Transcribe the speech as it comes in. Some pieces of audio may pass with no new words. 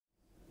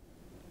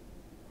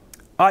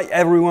Hi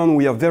everyone,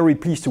 we are very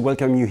pleased to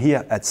welcome you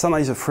here at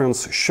Sennheiser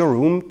France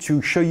showroom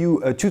to show you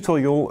a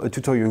tutorial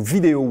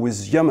video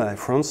with Yamaha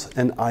France,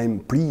 and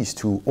I'm pleased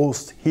to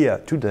host here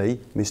today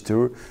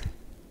Mr.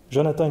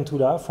 Jonathan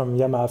from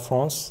Yamaha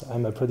France.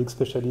 I'm a product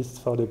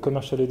specialist for the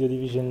commercial audio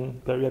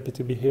division. Very happy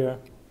to be here.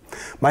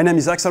 My name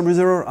is Axel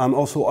Bruzer. I'm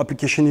also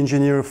application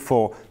engineer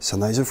for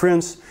Sennheiser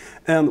France,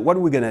 and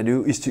what we're gonna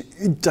do is to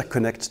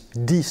interconnect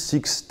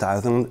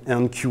D6000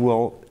 En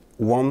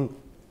QL1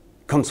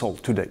 console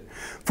today.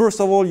 First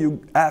of all,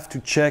 you have to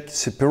check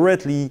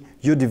separately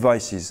your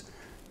devices,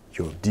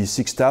 your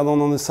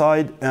D6000 on the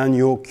side and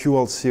your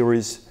QL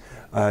series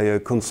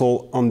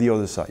console on the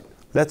other side.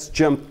 Let's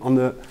jump on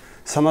the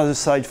Sennheiser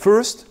side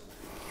first.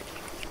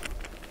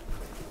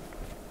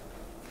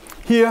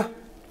 Here,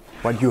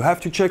 what you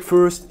have to check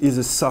first is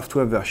the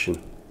software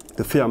version,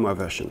 the firmware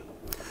version.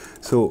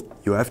 So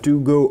you have to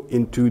go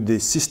into the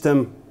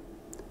system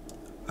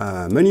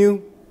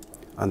menu.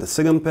 On the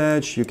second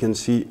page, you can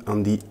see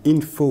on the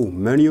info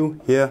menu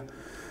here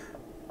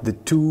the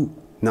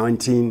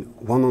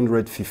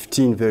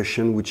 2.19.115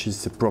 version, which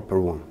is the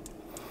proper one.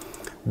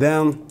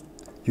 Then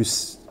you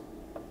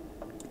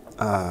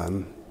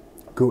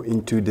go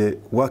into the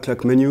work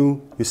clock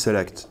menu, you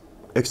select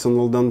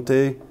external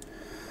Dante,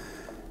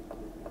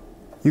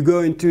 you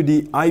go into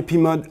the IP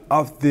mode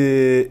of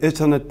the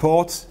Ethernet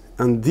port,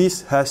 and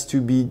this has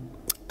to be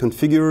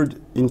configured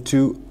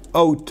into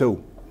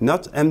auto,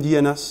 not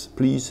MDNS,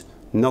 please.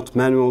 Not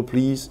manual,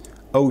 please,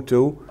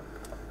 auto,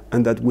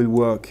 and that will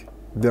work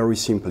very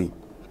simply.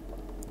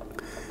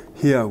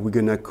 Here we're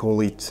gonna call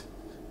it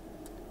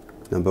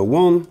number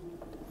 1,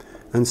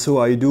 and so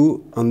I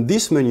do on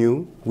this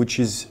menu, which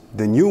is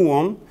the new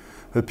one,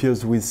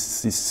 appears with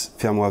this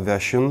firmware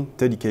version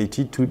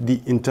dedicated to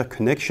the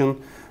interconnection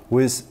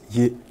with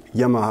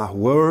Yamaha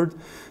World,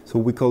 so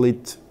we call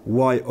it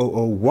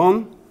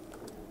Y001.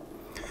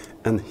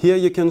 And here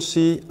you can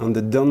see on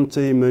the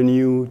Dante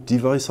menu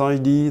device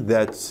ID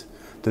that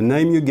the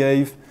name you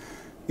gave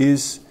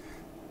is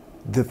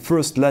the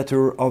first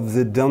letter of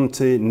the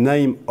Dante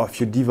name of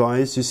your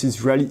device. This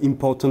is really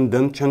important.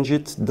 Don't change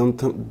it.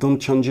 Don't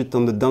change it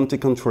on the Dante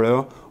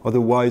controller.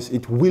 Otherwise,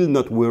 it will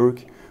not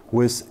work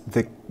with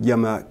the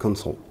Yamaha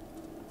console.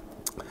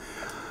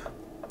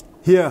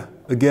 Here,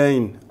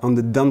 again, on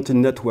the Dante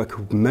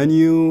network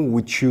menu,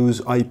 we choose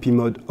IP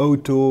mode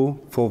auto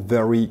for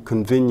very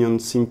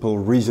convenient, simple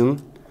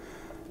reason,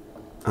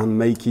 and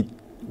make it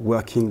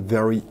working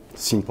very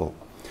simple.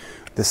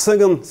 The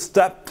second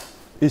step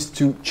is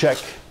to check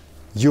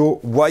your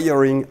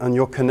wiring and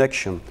your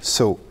connection.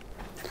 So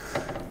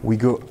we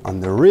go on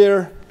the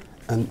rear,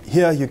 and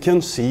here you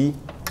can see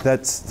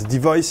that the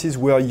devices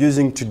we are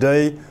using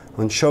today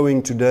and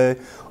showing today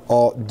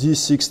are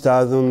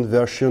D6000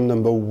 version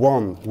number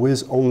 1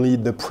 with only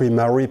the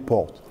primary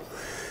port.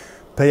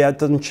 Pay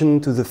attention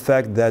to the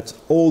fact that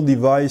all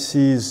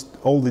devices,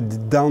 all the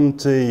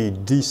Dante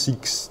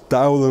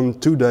D6000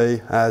 today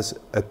has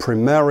a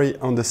primary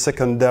and a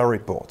secondary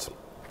port.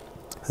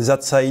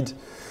 That said,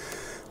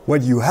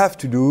 what you have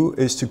to do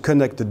is to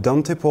connect the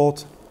Dante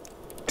port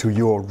to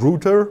your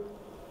router,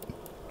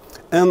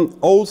 and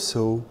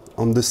also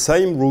on the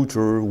same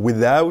router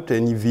without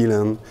any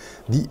VLAN,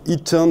 the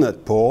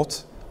Ethernet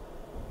port.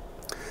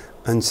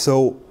 And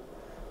so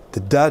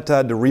the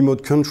data, the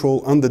remote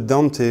control and the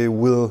Dante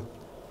will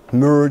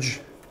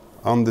merge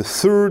on the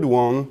third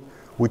one,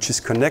 which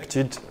is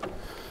connected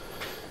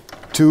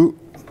to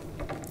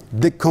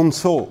the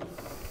console.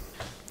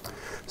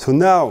 So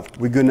now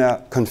we're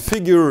gonna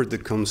configure the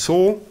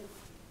console.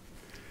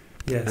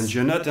 Yes. And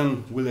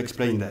Jonathan will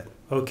explain that.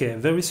 Okay,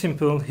 very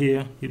simple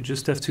here. You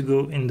just have to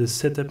go in the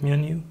setup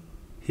menu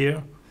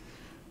here.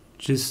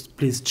 Just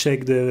please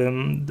check the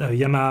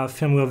Yamaha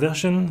firmware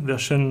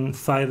version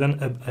 5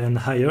 and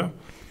higher,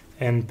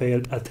 and pay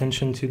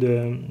attention to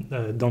the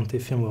Dante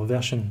firmware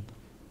version.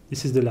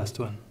 This is the last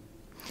one.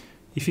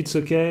 If it's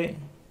okay,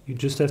 you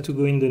just have to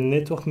go in the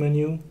network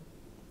menu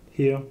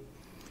here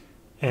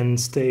and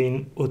stay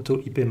in auto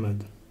IP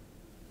mode.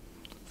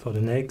 For the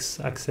next,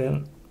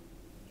 Axel,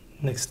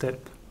 next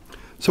step.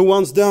 So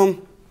once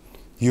done,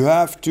 you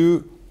have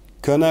to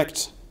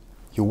connect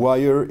your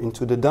wire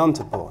into the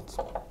Dante port.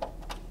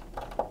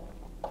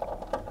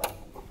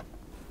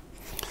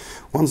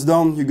 Once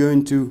done, you go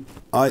into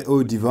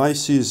I/O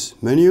devices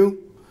menu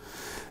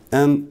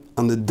and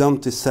on the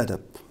Dante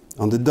setup.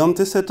 On the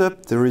Dante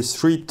setup, there is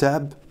 3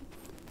 tabs.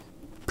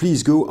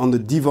 Please go on the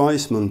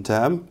device mount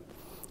tab,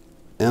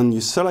 and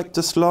you select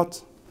a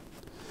slot.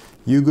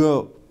 You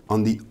go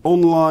on the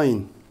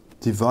online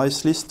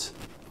device list,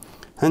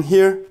 and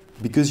here,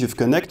 because you've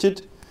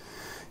connected,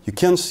 you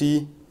can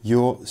see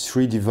your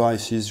 3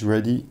 devices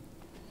ready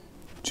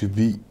to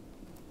be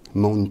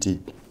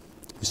mounted.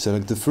 You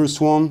select the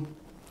first one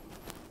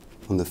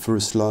on the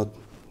first slot,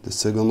 the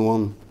second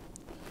one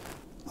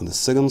on the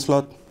second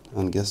slot,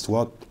 and guess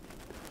what?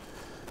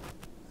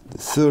 The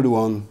third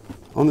one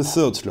on the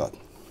third slot.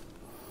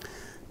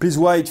 Please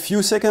wait a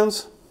few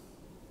seconds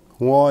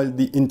while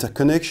the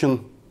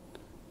interconnection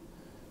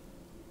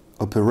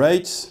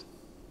operates.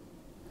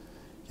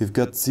 you've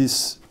got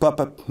this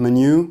pop-up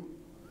menu,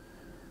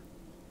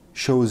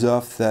 shows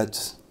off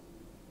that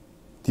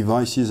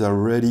devices are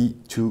ready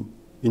to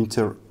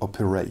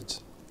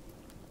interoperate.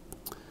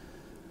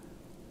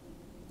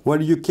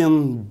 What you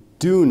can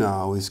do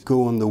now is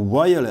go on the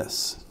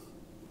wireless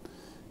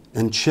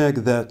and check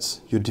that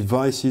your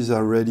devices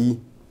are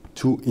ready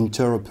to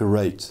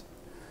interoperate.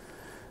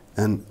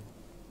 And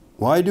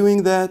why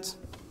doing that?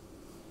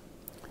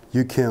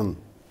 You can,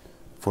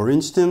 for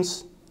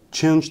instance,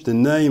 change the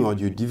name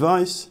of your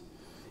device,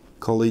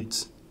 call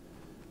it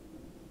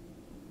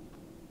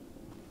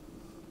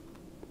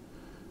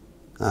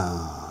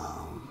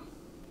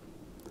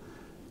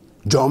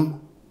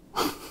DOM,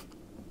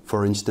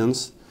 for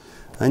instance,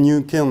 and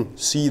you can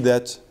see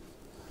that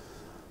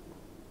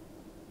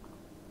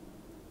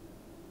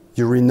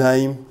you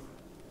rename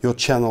your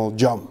channel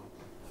JOM,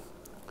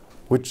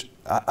 which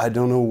I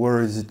don't know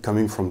where is it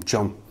coming from,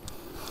 JOM.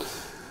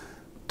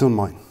 Don't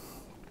mind.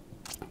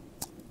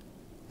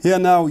 Here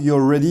now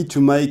you're ready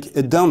to make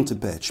a Dante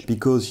patch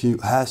because you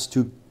have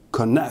to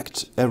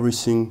connect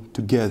everything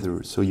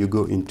together. So you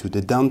go into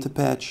the Dante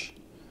patch,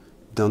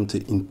 Dante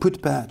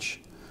input patch,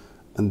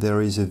 and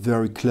there is a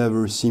very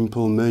clever,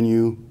 simple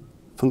menu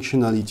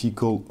functionality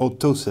called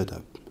auto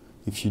setup.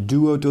 If you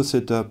do auto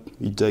setup,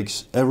 it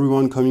takes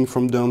everyone coming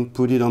from Dante,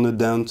 put it on a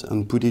Dante,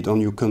 and put it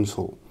on your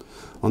console.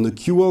 On the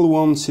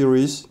QL1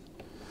 series,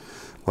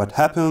 what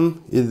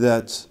happened is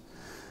that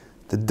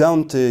the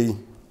Dante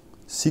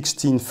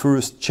 16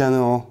 first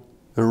channel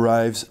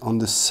arrives on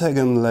the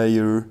second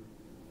layer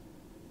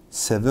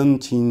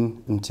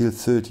 17 until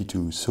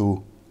 32.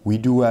 So we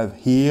do have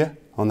here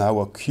on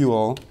our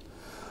QL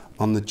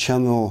on the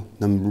channel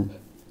number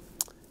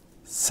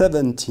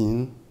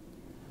 17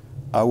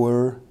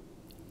 our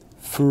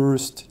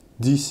first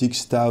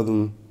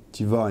D6000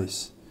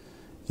 device.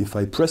 If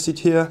I press it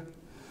here,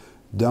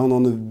 down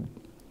on the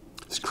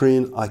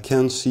screen I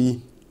can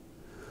see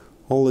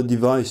all the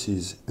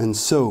devices, and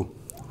so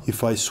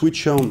if I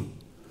switch on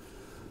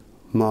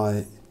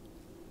my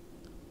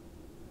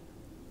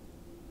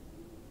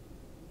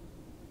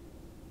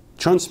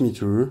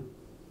transmitter,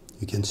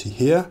 you can see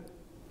here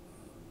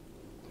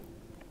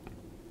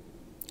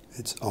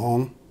it's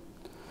on,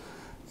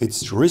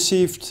 it's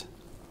received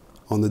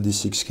on the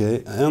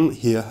D6K, and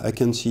here I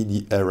can see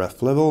the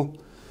RF level,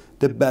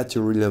 the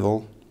battery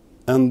level,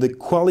 and the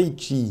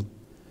quality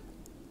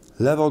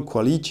level,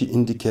 quality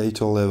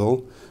indicator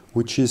level,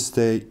 which is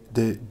the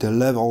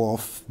level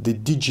of the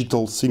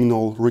digital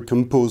signal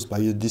recomposed by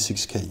a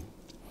D6K.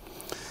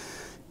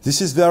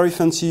 This is very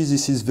fancy,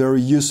 this is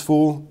very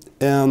useful,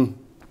 and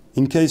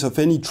in case of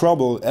any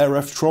trouble,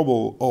 RF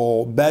trouble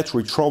or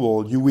battery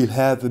trouble, you will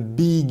have a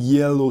big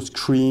yellow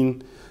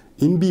screen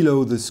in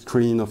below the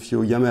screen of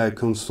your Yamaha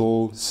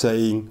console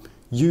saying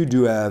you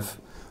do have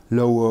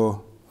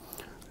low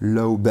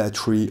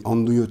battery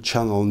on your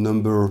channel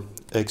number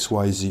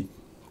XYZ.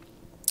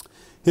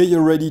 Here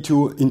you're ready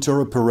to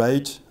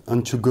interoperate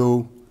and to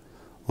go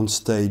on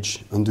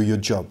stage and do your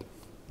job.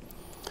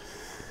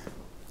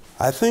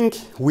 I think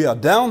we are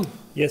done.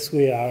 Yes,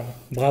 we are.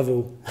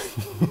 Bravo.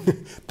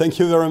 Thank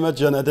you very much,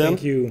 Jonathan.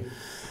 Thank you.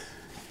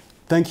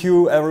 Thank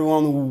you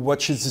everyone who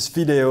watches this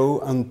video,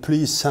 and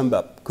please thumb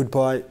up.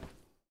 Goodbye.